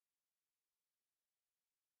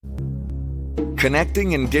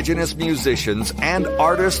connecting Indigenous musicians and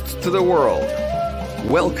artists to the world.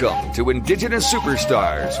 Welcome to Indigenous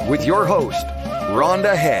Superstars with your host,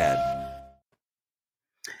 Rhonda Head.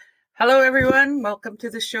 Hello, everyone. Welcome to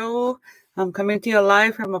the show. I'm coming to you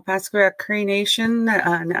live from Opaskwayak Cree Nation,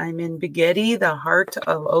 and I'm in Bigedi, the heart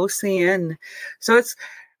of OCN. So it's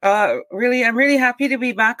I'm really happy to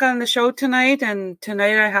be back on the show tonight. And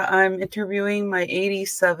tonight I'm interviewing my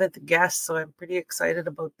 87th guest, so I'm pretty excited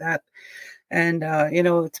about that. And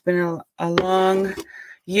it's been a long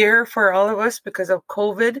year for all of us because of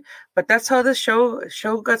COVID, but that's how the show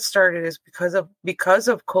got started, is because of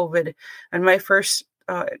COVID. And my first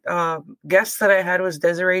guest that I had was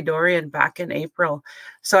Desiree Dorian back in April.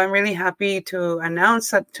 So I'm really happy to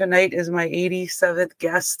announce that tonight is my 87th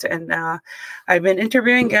guest. And I've been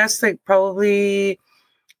interviewing guests like probably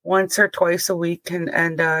once or twice a week.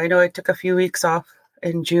 And I took a few weeks off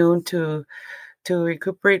in June to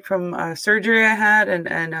recuperate from surgery I had.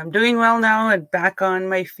 And I'm doing well now and back on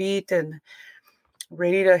my feet and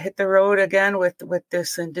ready to hit the road again with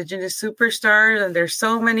this Indigenous Superstars. And there's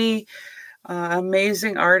so many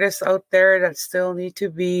amazing artists out there that still need to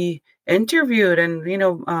be interviewed. And,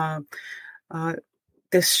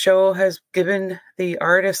 this show has given the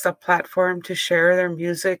artists a platform to share their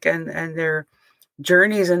music and their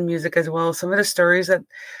journeys in music as well. Some of the stories that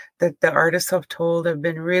the artists have told have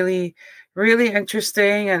been really, really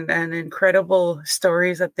interesting and incredible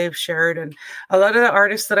stories that they've shared. And a lot of the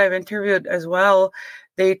artists that I've interviewed as well,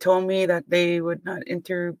 they told me that they would not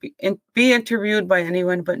be interviewed by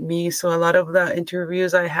anyone but me. So a lot of the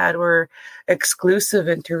interviews I had were exclusive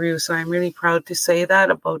interviews. So I'm really proud to say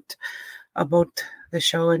that about the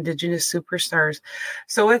show Indigenous Superstars.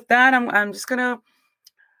 So with that, I'm just gonna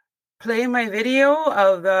play my video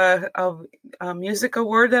of the music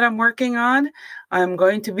award that I'm working on. I'm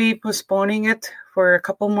going to be postponing it for a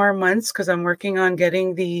couple more months because I'm working on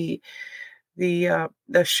getting the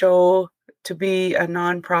show to be a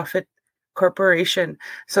nonprofit corporation.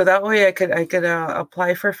 So that way I could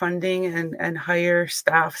apply for funding and hire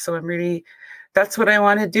staff. So that's what I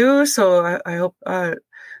want to do. So I hope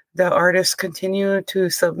the artists continue to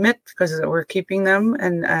submit because we're keeping them.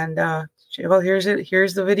 And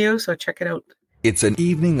here's the video. So check it out. It's an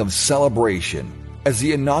evening of celebration as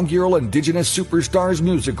the inaugural Indigenous Superstars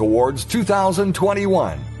Music Awards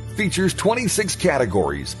 2021 features 26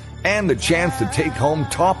 categories and the chance to take home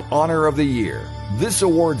top honor of the year. This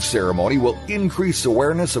awards ceremony will increase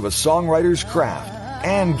awareness of a songwriter's craft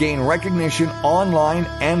and gain recognition online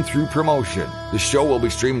and through promotion. The show will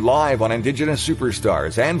be streamed live on Indigenous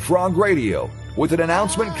Superstars and Frog Radio, with an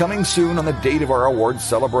announcement coming soon on the date of our awards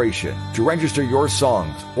celebration. To register your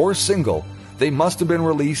songs or single, they must have been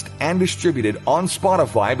released and distributed on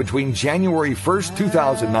Spotify between January 1st,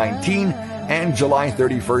 2019 and July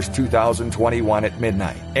 31st, 2021 at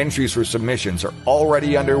midnight. Entries for submissions are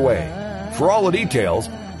already underway. For all the details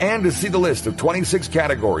and to see the list of 26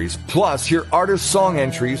 categories, plus hear artist song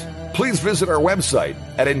entries, please visit our website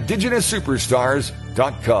at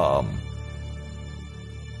indigenousuperstars.com.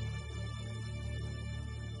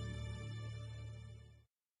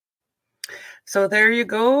 So there you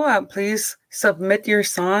go. Please submit your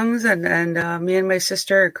songs, and me and my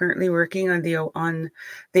sister are currently working on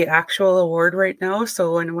the actual award right now.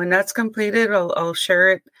 So when that's completed, I'll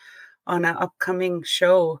share it on an upcoming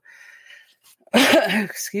show.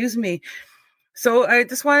 Excuse me. So I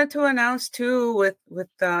just wanted to announce too, with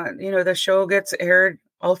the show gets aired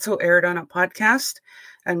on a podcast,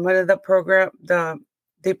 and one of the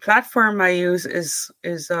platform I use is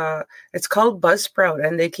it's called Buzzsprout,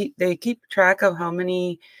 and they keep track of how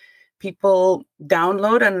many people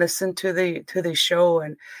download and listen to the show.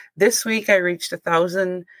 And this week I reached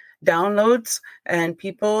 1,000 downloads, and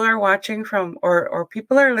people are watching from or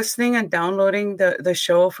people are listening and downloading the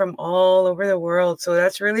show from all over the world. So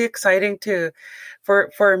that's really exciting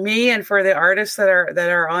for me and for the artists that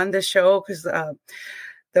are on the show, because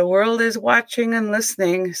the world is watching and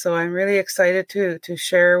listening. So I'm really excited to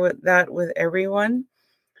share with everyone,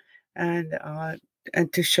 and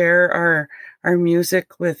to share our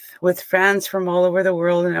music with fans from all over the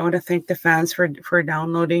world. And I want to thank the fans for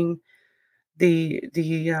downloading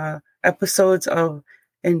the episodes of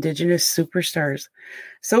Indigenous Superstars.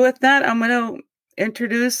 So with that, I'm going to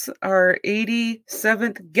introduce our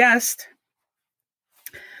 87th guest.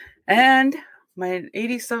 And my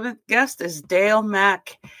 87th guest is Dale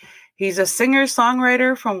Mack. He's a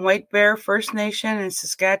singer-songwriter from White Bear First Nation in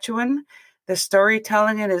Saskatchewan. The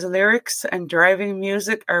storytelling in his lyrics and driving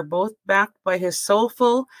music are both backed by his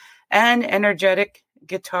soulful and energetic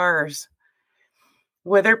guitars.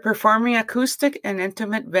 Whether performing acoustic and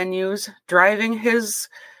intimate venues, driving his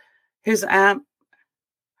his amp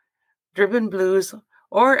driven blues,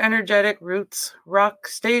 or energetic roots rock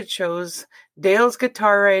stage shows, Dale's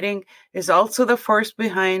guitar writing is also the force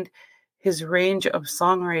behind his range of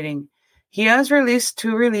songwriting. He has released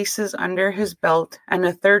 2 releases under his belt and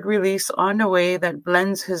a 3rd release on the way that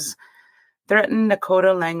blends his threatened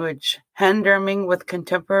Nakota language, hand drumming with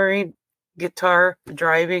contemporary guitar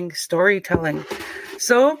driving storytelling.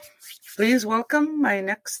 So please welcome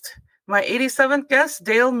my 87th guest,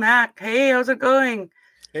 Dale Mack. Hey, how's it going?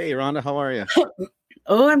 Hey, Rhonda, how are you?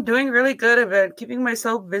 Oh, I'm doing really good. I've been keeping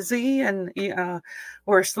myself busy, and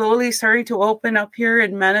we're slowly starting to open up here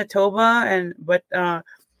in Manitoba. But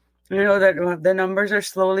that the numbers are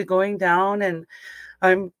slowly going down, and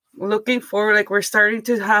I'm looking forward. Like, we're starting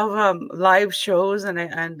to have live shows, and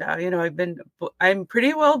I'm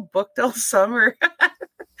pretty well booked all summer,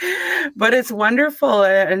 but it's wonderful.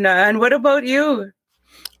 And what about you?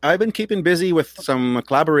 I've been keeping busy with some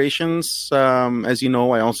collaborations. As you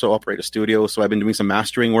know, I also operate a studio, so I've been doing some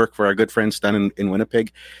mastering work for our good friend Stan in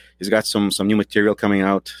Winnipeg. He's got some new material coming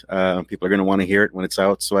out. People are going to want to hear it when it's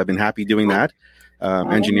out, so I've been happy doing that.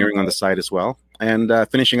 Engineering on the side as well, and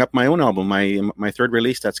finishing up my own album, my 3rd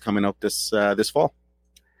release that's coming out this fall.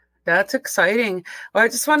 That's exciting. Well, I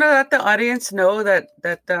just want to let the audience know that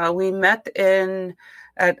we met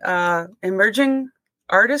at Emerging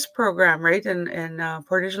Artist Program, right, in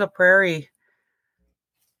Portage la Prairie.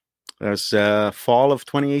 That was fall of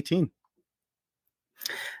 2018.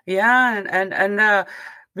 Yeah, and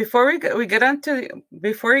before we get onto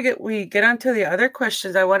the other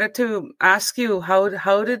questions, I wanted to ask you how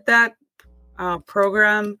did that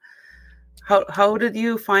program? How did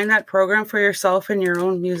you find that program for yourself in your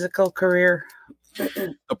own musical career?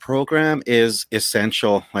 The program is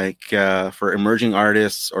essential, for emerging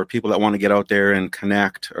artists or people that want to get out there and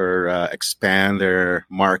connect or expand their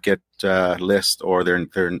market list or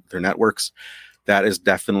their networks. That is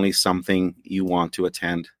definitely something you want to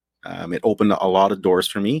attend. It opened a lot of doors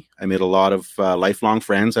for me. I made a lot of lifelong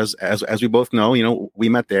friends, as we both know. You know, we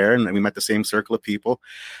met there, and we met the same circle of people.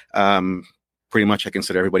 Pretty much, I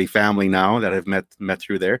consider everybody family now that I've met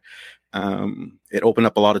through there. It opened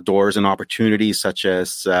up a lot of doors and opportunities, such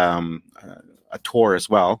as a tour as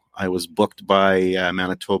well. I was booked by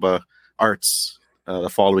Manitoba Arts the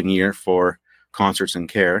following year for Concerts and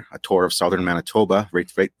Care, a tour of Southern Manitoba, right,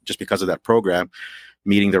 just because of that program,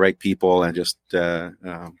 meeting the right people and just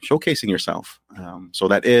showcasing yourself. So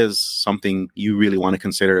that is something you really want to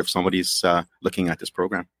consider if somebody's looking at this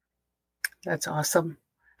program. That's awesome.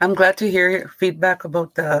 I'm glad to hear your feedback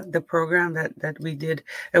about the program that we did.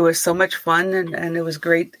 It was so much fun, and it was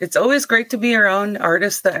great. It's always great to be around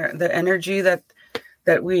artists, the energy that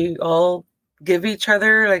we all give each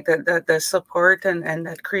other, like the support and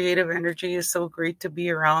that creative energy is so great to be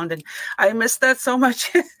around. And I miss that so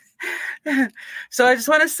much. So I just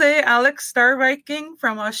want to say, Alex Star Viking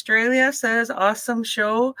from Australia says, awesome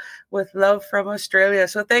show with love from Australia.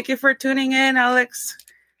 So thank you for tuning in, Alex.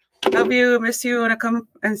 Love you, miss you, want to come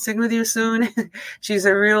and sing with you soon. She has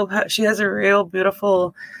a real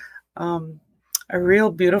beautiful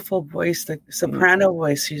voice, the soprano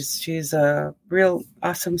voice. She's a real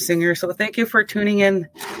awesome singer. So thank you for tuning in.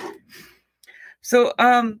 So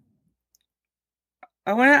I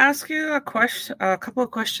want to ask you a couple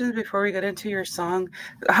of questions before we get into your song.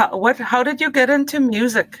 How did you get into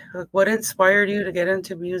music? What inspired you to get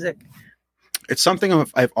into music? It's something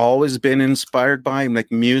I've always been inspired by. Like,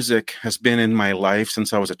 music has been in my life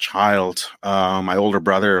since I was a child. My older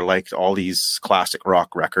brother liked all these classic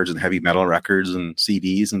rock records and heavy metal records and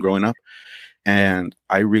CDs and growing up. And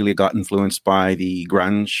I really got influenced by the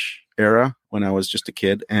grunge era when I was just a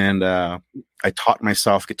kid. And I taught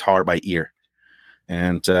myself guitar by ear.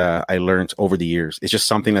 And I learned over the years. It's just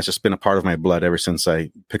something that's just been a part of my blood ever since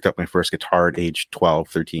I picked up my first guitar at age 12,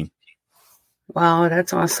 13. Wow,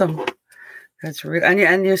 that's awesome. That's real.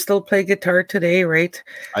 And you still play guitar today, right?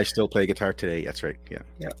 I still play guitar today. That's right. Yeah.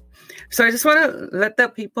 Yeah. So I just want to let the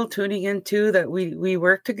people tuning in too that we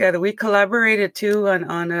work together. We collaborated too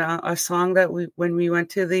on a song that when we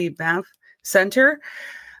went to the Banff Center.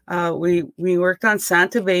 We worked on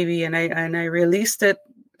Santa Baby, and I released it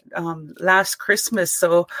last Christmas.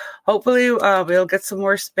 So hopefully we'll get some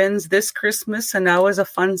more spins this Christmas. And that was a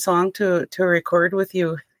fun song to record with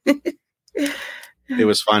you. It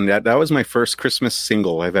was fun. That was my first Christmas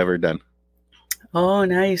single I've ever done. Oh,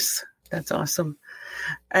 nice. That's awesome.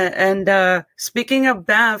 And speaking of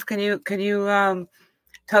Banff, can you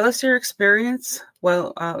tell us your experience?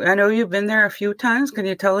 Well, I know you've been there a few times. Can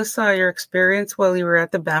you tell us your experience while you were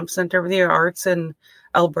at the Banff Center of the Arts in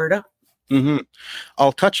Alberta? Mm-hmm.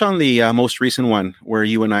 I'll touch on the most recent one where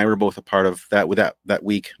you and I were both a part of that. With that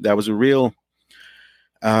week, that was a real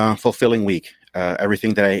fulfilling week.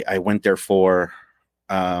 Everything that I went there for,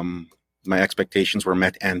 my expectations were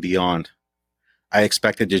met and beyond. I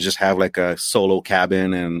expected to just have like a solo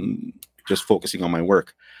cabin and just focusing on my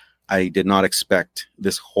work. I did not expect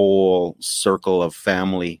this whole circle of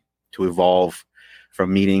family to evolve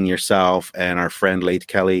from meeting yourself and our friend late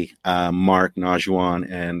Kelly, Mark, Najuan,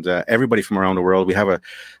 and everybody from around the world. We have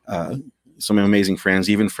some amazing friends,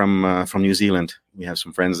 even from New Zealand. We have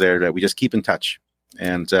some friends there that we just keep in touch.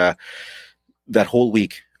 And that whole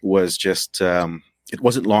week was just, it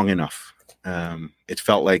wasn't long enough. It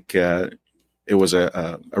felt like it was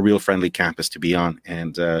a real friendly campus to be on.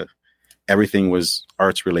 And everything was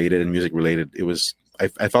arts related and music related. It was, I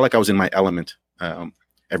felt like I was in my element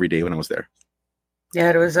every day when I was there. Yeah,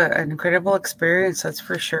 it was an incredible experience, that's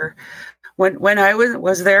for sure. When I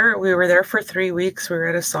was there, we were there for 3 weeks. We were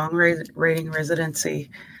at a songwriting residency.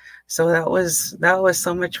 So that was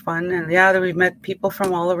so much fun. And yeah, we met people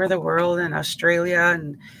from all over the world and Australia,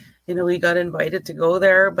 and we got invited to go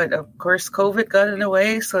there, but of course COVID got in the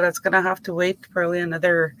way, so that's gonna have to wait probably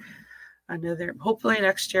another hopefully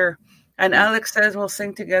next year. And Alex says we'll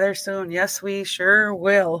sing together soon. Yes, we sure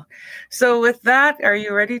will. So with that, are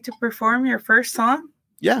you ready to perform your first song?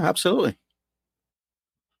 Yeah, absolutely.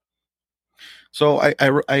 So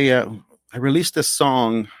I released this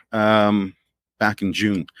song back in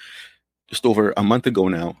June, just over a month ago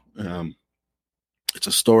now. It's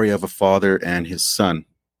a story of a father and his son,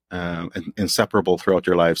 inseparable throughout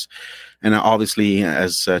their lives. And obviously,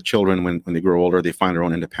 as children, when they grow older, they find their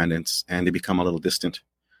own independence and they become a little distant.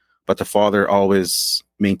 But the father always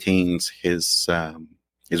maintains his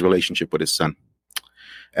relationship with his son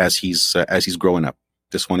as he's growing up.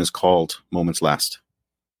 This one is called Moments Last.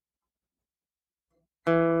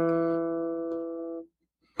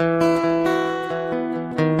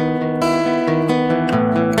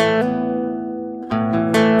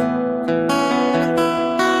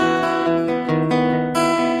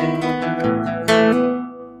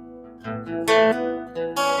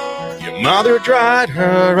 Mother dried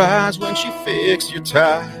her eyes when she fixed your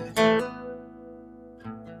tie.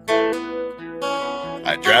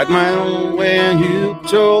 I dried my own when you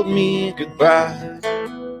told me goodbye.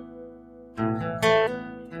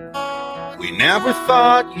 We never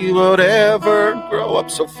thought you would ever grow up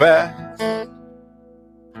so fast.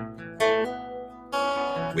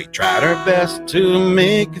 We tried our best to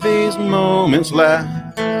make these moments last.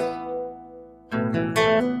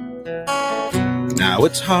 Now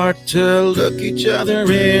it's hard to look each other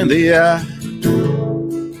in the eye,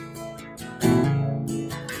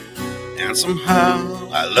 and somehow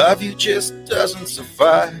I love you just doesn't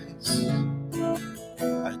suffice.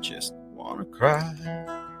 I just wanna cry.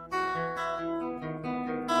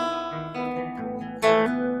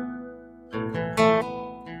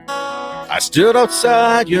 I stood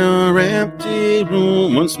outside your empty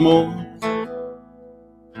room once more.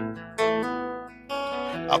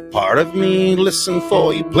 A part of me listened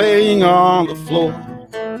for you playing on the floor.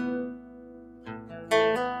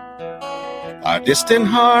 Our distant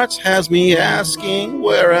hearts has me asking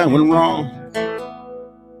where I went wrong.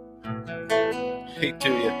 Hey, do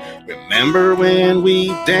you remember when we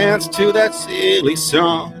danced to that silly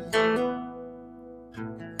song?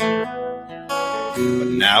 But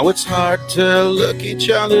now it's hard to look each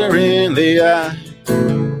other in the eye,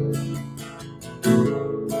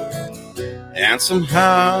 and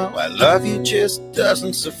somehow I love you just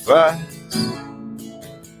doesn't suffice.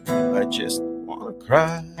 I just wanna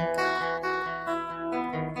cry.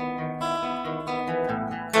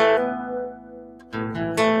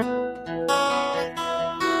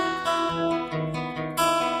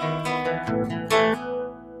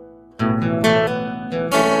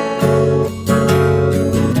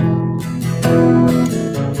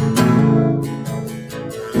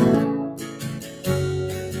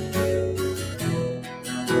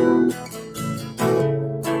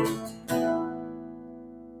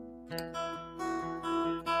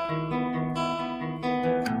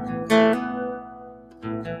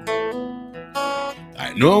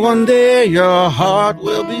 I know one day your heart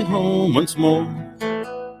will be home once more,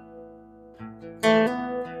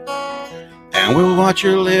 and we'll watch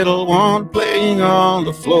your little one playing on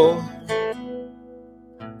the floor.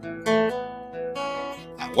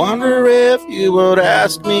 I wonder if you would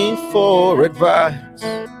ask me for advice.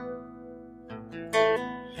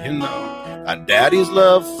 You know, a daddy's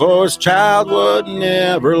love for his child would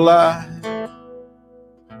never lie.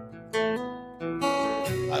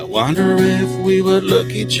 I wonder if we would look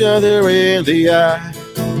each other in the eye,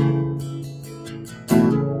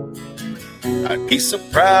 He's so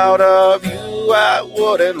proud of you, I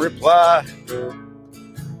wouldn't reply,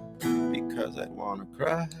 because I'd want to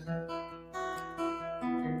cry.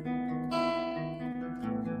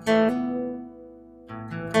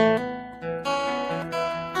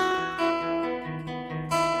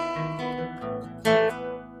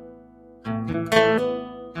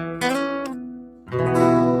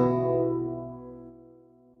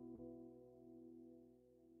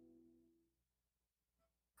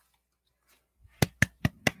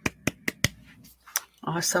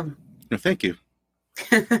 Awesome. No, thank you.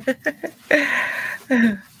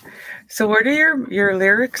 So where do your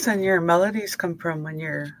lyrics and your melodies come from when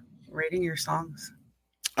you're writing your songs?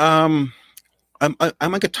 I'm a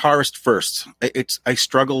guitarist first. I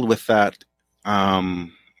struggled with that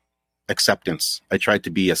acceptance. I tried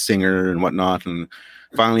to be a singer and whatnot, and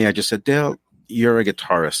finally I just said, Dale, you're a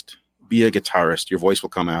guitarist. Be a guitarist. Your voice will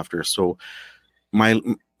come after. So my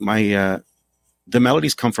the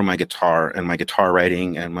melodies come from my guitar and my guitar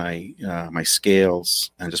writing and my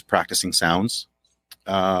scales and just practicing sounds.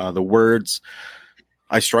 The words,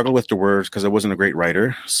 I struggle with the words because I wasn't a great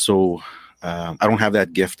writer. So I don't have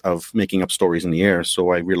that gift of making up stories in the air. So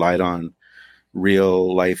I relied on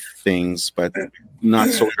real life things, but not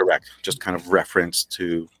so direct, just kind of reference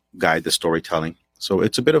to guide the storytelling. So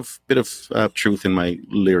it's a bit of truth in my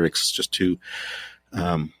lyrics, just to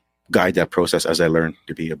guide that process as I learn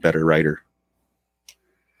to be a better writer.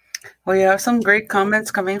 Well, you have some great comments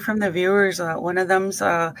coming from the viewers. One of them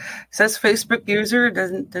says Facebook user,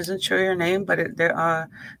 doesn't show your name, but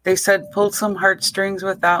they said pull some heartstrings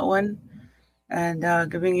with that one,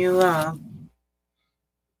 and giving you oh,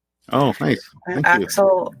 nice. Thank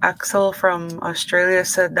you. Axel from Australia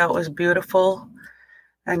said that was beautiful,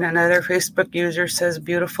 and another Facebook user says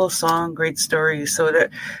beautiful song, great story. So that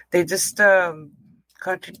they just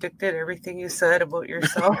contradicted everything you said about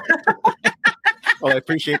yourself. Well, I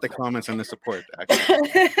appreciate the comments and the support.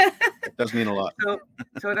 Actually, it does mean a lot.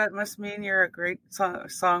 So that must mean you're a great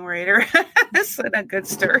songwriter and a good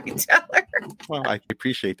storyteller. Well, I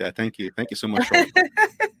appreciate that. Thank you. Thank you so much.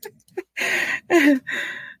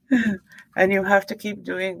 And you have to keep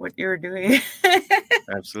doing what you're doing.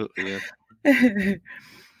 Absolutely. Yeah.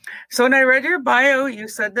 So when I read your bio, you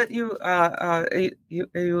said that you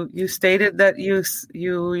stated that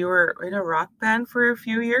you were in a rock band for a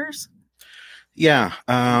few years. Yeah.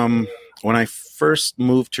 When I first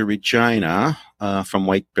moved to Regina from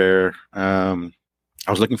White Bear, I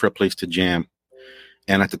was looking for a place to jam.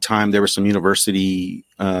 And at the time, there were some university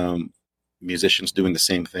musicians doing the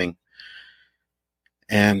same thing.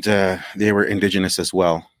 And they were Indigenous as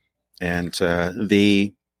well. And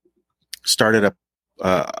they started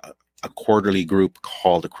a quarterly group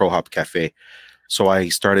called the Crow Hop Cafe. So I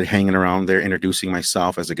started hanging around there, introducing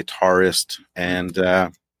myself as a guitarist, and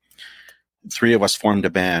three of us formed a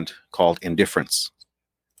band called Indifference.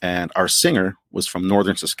 And our singer was from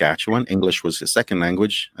northern Saskatchewan. English was his second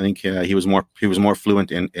language. I think he was more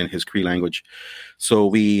fluent in his Cree language. So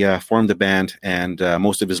we formed a band, and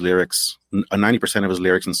most of his lyrics, 90% of his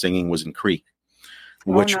lyrics and singing was in Cree,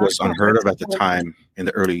 which was unheard of at the time in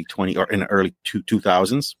the early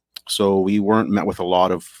 2000s. So we weren't met with a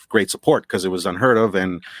lot of great support because it was unheard of,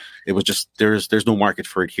 and it was just there's no market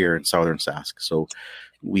for it here in southern Sask. So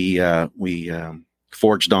we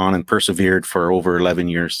forged on and persevered for over 11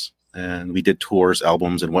 years, and we did tours,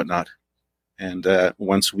 albums, and whatnot. And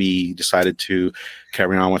once we decided to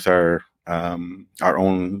carry on with our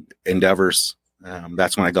own endeavors,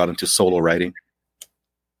 that's when I got into solo writing.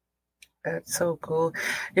 That's so cool.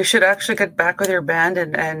 You should actually get back with your band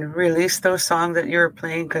and release those songs that you were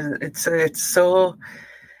playing, because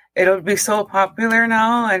it'll be so popular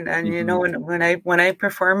now. And mm-hmm. You know, when I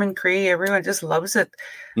perform in Cree, everyone just loves it.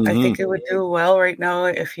 Mm-hmm. I think it would do well right now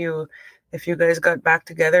if you guys got back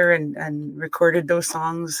together and recorded those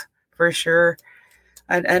songs for sure.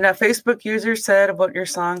 And a Facebook user said about your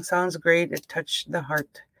song, sounds great. It touched the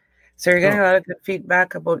heart. So you're getting a lot of good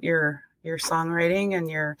feedback about your songwriting and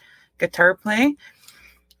your guitar playing.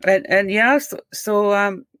 And yeah,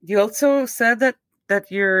 so you also said that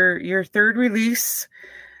your third release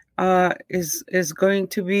is going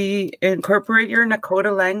to be incorporate your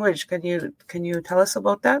Nakota language. Can you tell us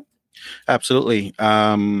about that? Absolutely.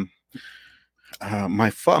 My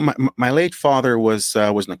late father was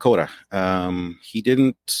Nakota. He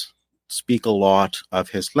didn't speak a lot of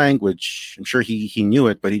his language. I'm sure he knew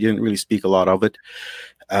it, but he didn't really speak a lot of it.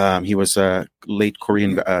 He was a late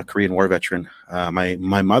Korean War veteran.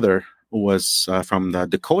 My mother was from the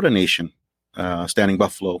Dakota Nation, Standing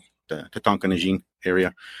Buffalo, the Tatonka-Najing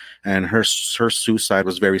area, and her Sioux side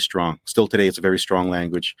was very strong. Still today, it's a very strong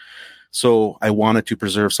language. So I wanted to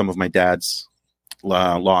preserve some of my dad's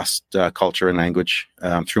lost culture and language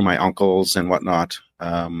through my uncles and whatnot.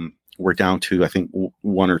 We're down to, I think,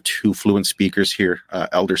 one or two fluent speakers here,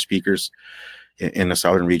 elder speakers in the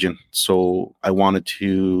southern region. So I wanted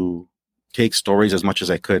to take stories as much as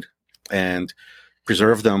I could and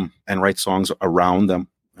preserve them and write songs around them.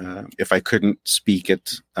 If I couldn't speak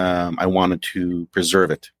it, I wanted to preserve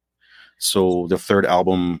it. So the third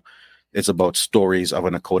album is about stories of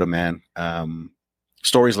a Nakota man.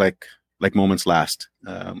 Stories like Moments Last.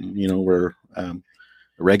 We're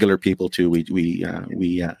regular people too.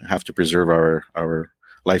 We have to preserve our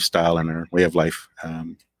lifestyle and our way of life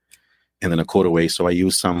in the Nakota way. So I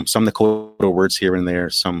use some Nakota words here and there,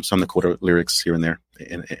 some Nakota lyrics here and there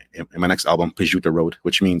in my next album, Pajuta Road,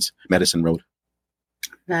 which means Medicine Road.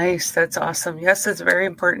 Nice, that's awesome. Yes, it's very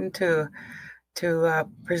important to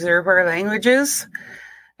preserve our languages.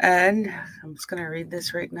 And I'm just going to read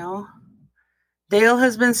this right now. Dale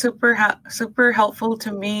has been super helpful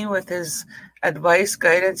to me with his advice,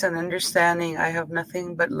 guidance, and understanding. I have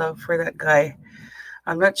nothing but love for that guy.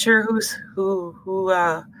 I'm not sure who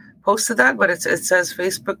posted that, but it says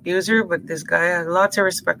Facebook user. But this guy has lots of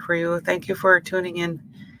respect for you. Thank you for tuning in.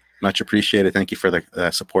 Much appreciated. Thank you for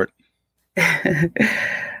the support.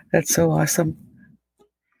 That's so awesome.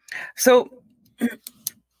 So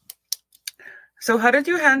how did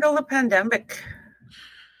you handle the pandemic?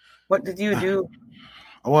 What did you do?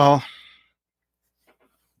 Well,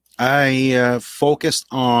 I focused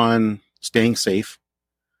on staying safe.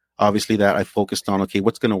 Obviously, that I focused on, okay,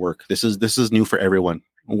 what's going to work? This is new for everyone.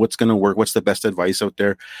 What's going to work? What's the best advice out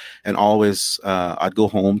there? And always, I'd go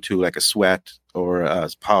home to like a sweat or a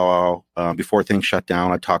powwow before things shut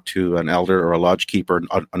down. I'd talk to an elder or a lodge keeper,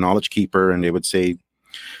 a knowledge keeper, and they would say,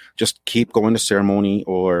 just keep going to ceremony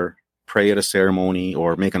or pray at a ceremony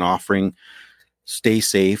or make an offering. Stay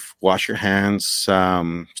safe, wash your hands, stay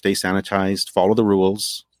sanitized, follow the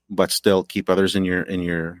rules, but still keep others in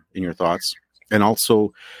your thoughts. And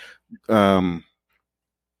also, when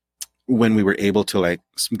we were able to like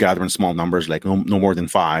gather in small numbers, like no more than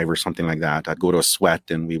 5 or something like that, I'd go to a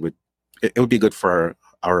sweat, and it would be good for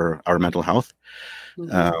our mental health,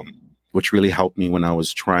 which really helped me when I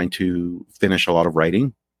was trying to finish a lot of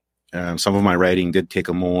writing. Some of my writing did take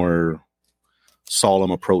a more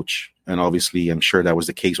solemn approach, and obviously I'm sure that was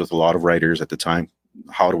the case with a lot of writers at the time.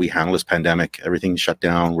 How do we handle this pandemic? Everything's shut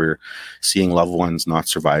down. We're seeing loved ones not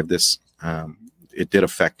survive this. It did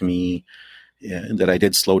affect me, that I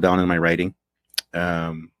did slow down in my writing.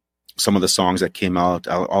 Some of the songs that came out,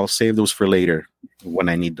 I'll save those for later when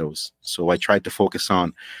I need those. So I tried to focus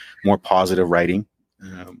on more positive writing,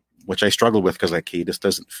 which I struggled with because this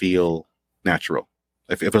doesn't feel natural.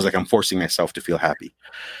 If it was like I'm forcing myself to feel happy.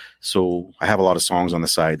 So I have a lot of songs on the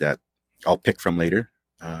side that I'll pick from later.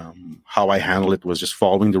 How I handled it was just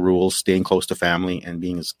following the rules, staying close to family, and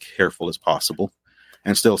being as careful as possible,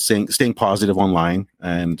 and still staying positive online,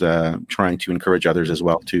 and trying to encourage others as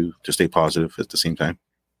well to stay positive at the same time.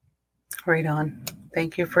 Right on.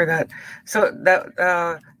 Thank you for that. So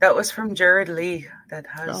that was from Jared Lee. That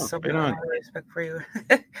has so much respect for you.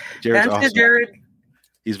 Jared's awesome. Jared.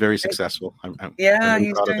 He's very successful. I'm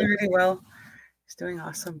he's doing really well. He's doing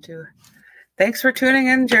awesome too. Thanks for tuning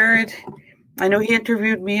in, Jared. I know he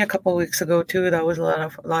interviewed me a couple of weeks ago too. That was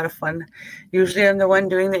a lot of fun. Usually I'm the one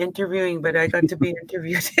doing the interviewing, but I got to be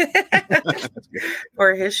interviewed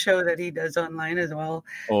for his show that he does online as well.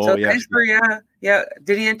 Oh, so thanks for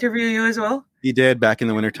Did he interview you as well? He did back in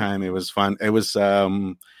the wintertime. It was fun. It was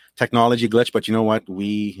technology glitch, but you know what?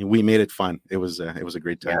 We made it fun. It was a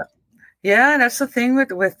great time. Yeah, that's the thing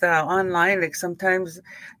with online. Like sometimes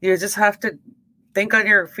you just have to think on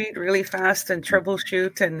your feet really fast and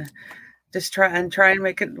troubleshoot and just try and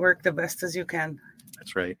make it work the best as you can.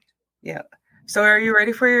 That's right. Yeah. So are you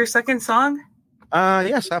ready for your second song?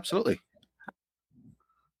 Yes, absolutely.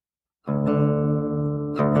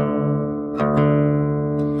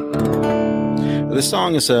 This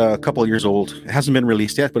song is a couple of years old. It hasn't been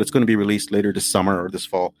released yet, but it's going to be released later this summer or this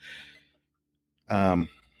fall.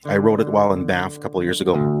 I wrote it while in Banff a couple of years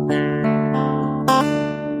ago.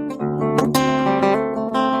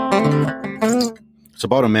 It's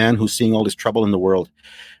about a man who's seeing all this trouble in the world,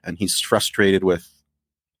 and he's frustrated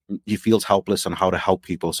he feels helpless on how to help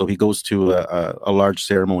people. So he goes to a large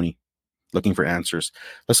ceremony looking for answers.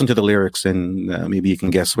 Listen to the lyrics, and maybe you can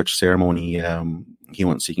guess which ceremony he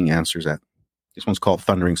went seeking answers at. This one's called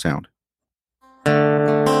Thundering Sound.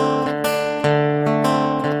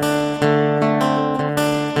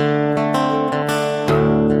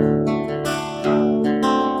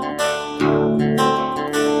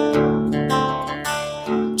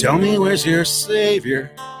 Tell me, where's your Savior?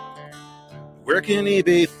 Where can he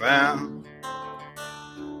be found?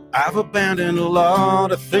 I've abandoned a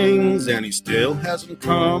lot of things and he still hasn't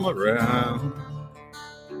come around.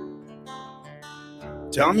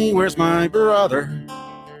 Tell me, where's my brother?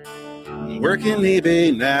 Where can he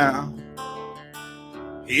be now?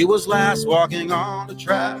 He was last walking on the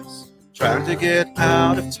tracks, trying to get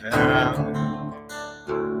out of town.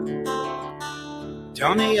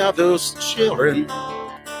 Tell me of those children,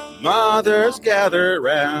 mothers gather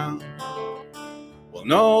round. Well,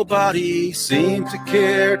 nobody seemed to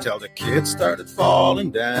care till the kids started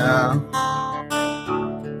falling down.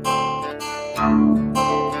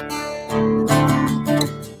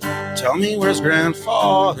 Tell me, where's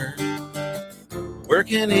grandfather? Where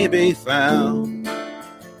can he be found?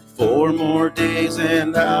 4 more days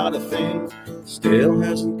and not a thing still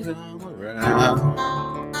hasn't come around.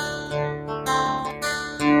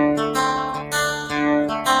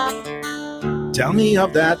 Tell me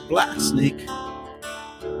of that black snake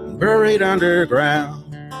buried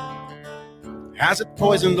underground. Has it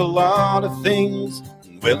poisoned a lot of things?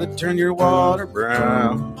 Will it turn your water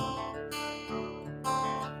brown?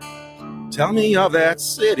 Tell me of that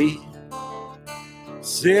city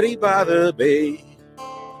by the bay,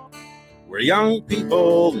 where young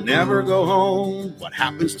people never go home. What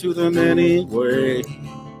happens to them anyway?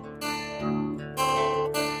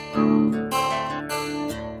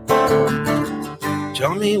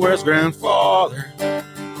 Tell me, where's grandfather?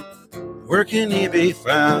 Where can he be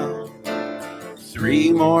found?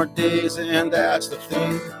 3 more days and that's the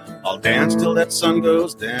thing. I'll dance till that sun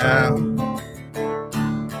goes down.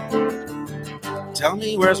 Tell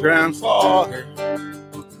me, where's grandfather?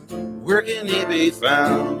 Where can he be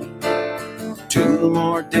found? 2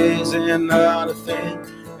 more days and not a thing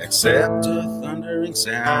except a thundering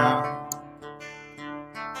sound.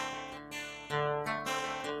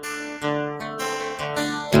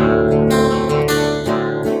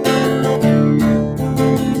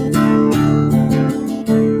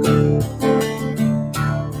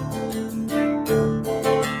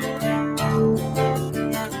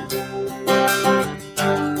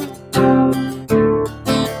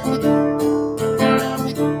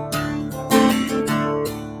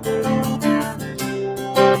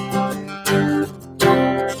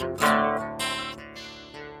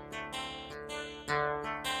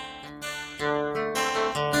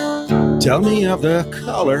 Tell me of the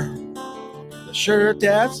color, the shirt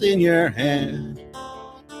that's in your hand.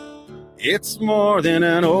 It's more than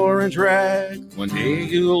an orange rag. One day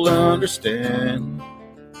you'll understand.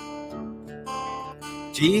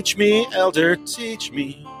 Teach me, elder, teach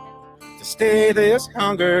me to stay this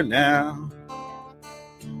hunger now.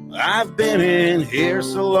 I've been in here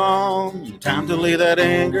so long, time to lay that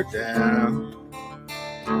anger down.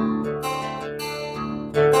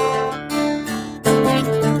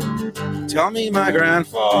 Tell me, my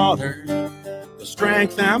grandfather, the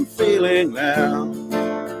strength I'm feeling now.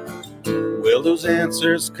 Will those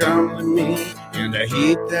answers come to me in the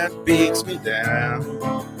heat that beats me down?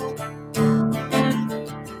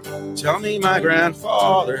 Tell me, my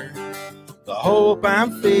grandfather, the hope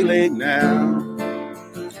I'm feeling now.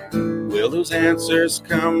 Will those answers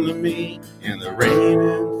come to me in the rain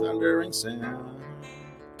and thundering sound?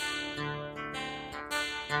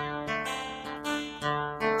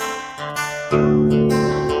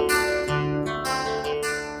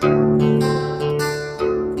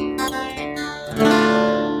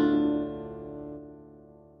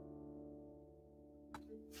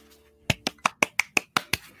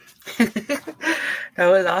 That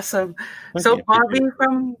was awesome. So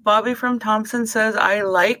Bobby from Thompson says, I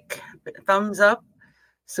like, thumbs up.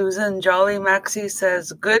 Susan Jolly Maxey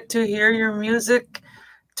says, good to hear your music.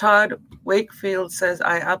 Todd Wakefield says,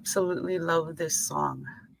 I absolutely love this song.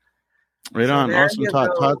 Right on. Awesome, Todd.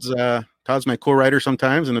 Todd's my co-writer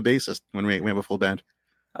sometimes and a bassist when we have a full band.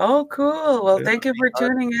 Oh, cool. Well, thank you for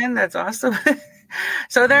tuning in. That's awesome.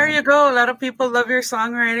 So there you go. A lot of people love your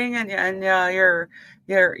songwriting and your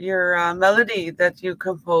melody that you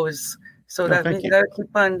compose. So that means you gotta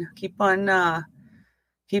keep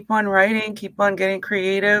on writing, keep on getting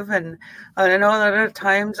creative. And I know a lot of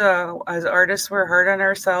times as artists we're hard on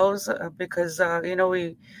ourselves because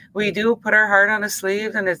we do put our heart on a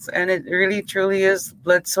sleeve, and it really truly is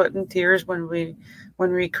blood, sweat, and tears when we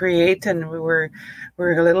create, and we're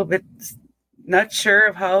a little bit not sure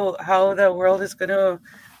of how the world is going to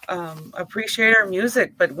appreciate our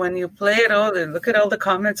music. But when you play it all, and look at all the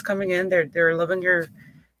comments coming in, they're loving your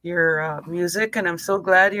music, and I'm so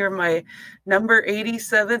glad you're my number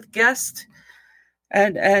 87th guest.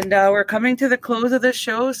 And we're coming to the close of the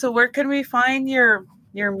show. So where can we find your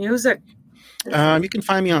music? You can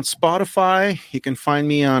find me on Spotify. You can find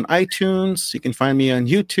me on iTunes. You can find me on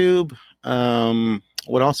YouTube.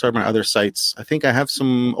 what else are my other sites? I think I have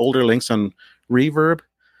some older links on Reverb,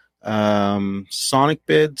 Sonic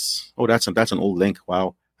Bids. Oh, that's an old link.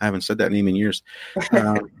 Wow, I haven't said that name in years.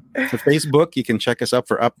 To Facebook, you can check us up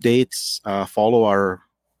for updates. Follow our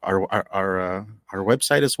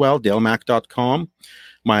website as well, dalemac.com.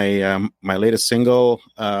 My latest single,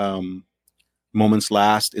 Moments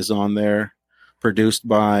Last, is on there. Co-produced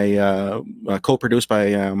by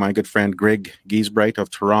my good friend Greg Giesbright of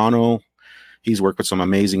Toronto. He's worked with some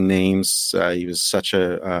amazing names. He was such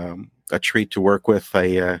a treat to work with.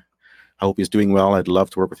 I hope he's doing well. I'd love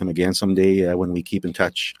to work with him again someday when we keep in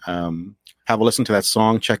touch. Have a listen to that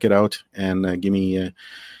song, check it out, and give me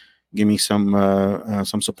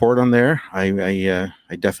some support on there. I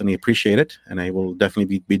definitely appreciate it, and I will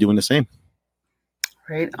definitely be doing the same.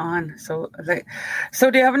 Right on. So do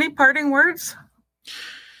you have any parting words?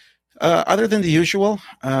 Other than the usual,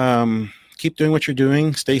 keep doing what you're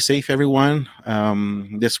doing. Stay safe, everyone.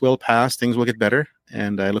 This will pass. Things will get better.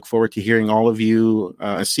 And I look forward to hearing all of you,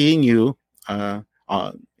 seeing you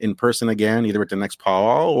in person again, either at the next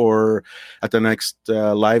powwow or at the next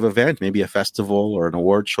live event, maybe a festival or an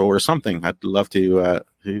award show or something. I'd love to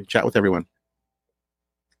chat with everyone.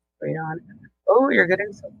 Right on. Oh, you're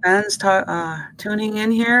getting some fans tuning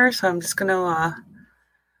in here. So I'm just going to...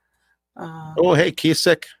 oh, hey,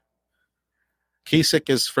 Kisik. Kisik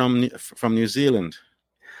is from New Zealand.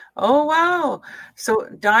 Oh, wow. So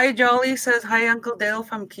Di Jolly says, hi, Uncle Dale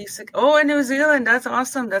from Kisik. Oh, in New Zealand. That's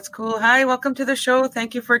awesome. That's cool. Hi, welcome to the show.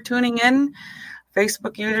 Thank you for tuning in.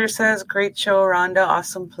 Facebook user says, great show, Rhonda.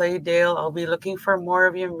 Awesome play, Dale. I'll be looking for more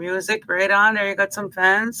of your music. Right on. There you got some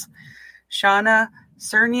fans. Shauna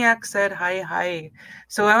Cerniak said, hi.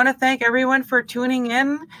 So I want to thank everyone for tuning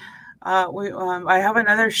in. I have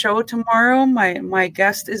another show tomorrow. My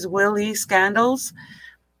guest is Willie Scandals.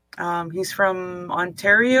 He's from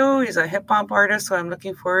Ontario. He's a hip hop artist, so I'm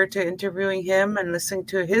looking forward to interviewing him and listening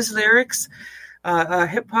to his lyrics.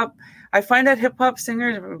 Hip hop. I find that hip hop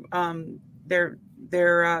singers, their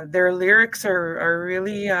lyrics are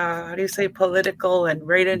really how do you say, political and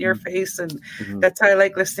right in your face, and that's how I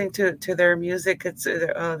like listening to their music. It's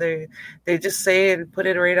they just say and put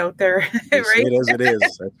it right out there. They right? say it as it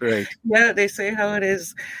is. That's right. Yeah, they say how it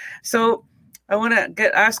is. So I want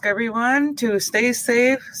to ask everyone to stay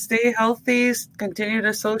safe, stay healthy, continue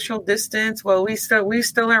to social distance. Well, we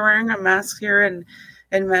still are wearing a mask here in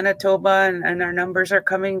Manitoba, and our numbers are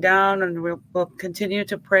coming down, and we'll continue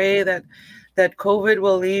to pray that COVID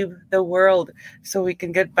will leave the world so we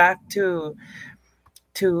can get back to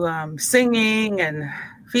singing and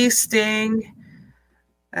feasting.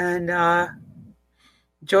 And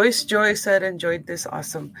Joyce Joy said, enjoyed this.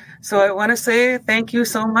 Awesome. So I want to say thank you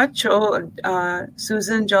so much.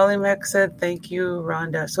 Susan Jollymack said, thank you,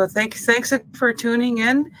 Rhonda. So thanks for tuning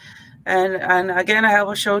in. And again, I have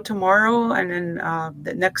a show tomorrow, and then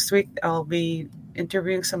the next week I'll be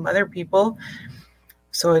interviewing some other people.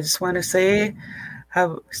 So I just want to say,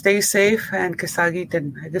 stay safe and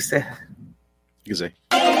kasagitan.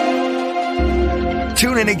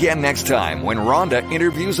 Tune in again next time when Rhonda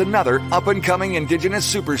interviews another up-and-coming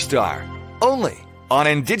Indigenous superstar. Only on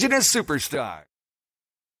Indigenous Superstar.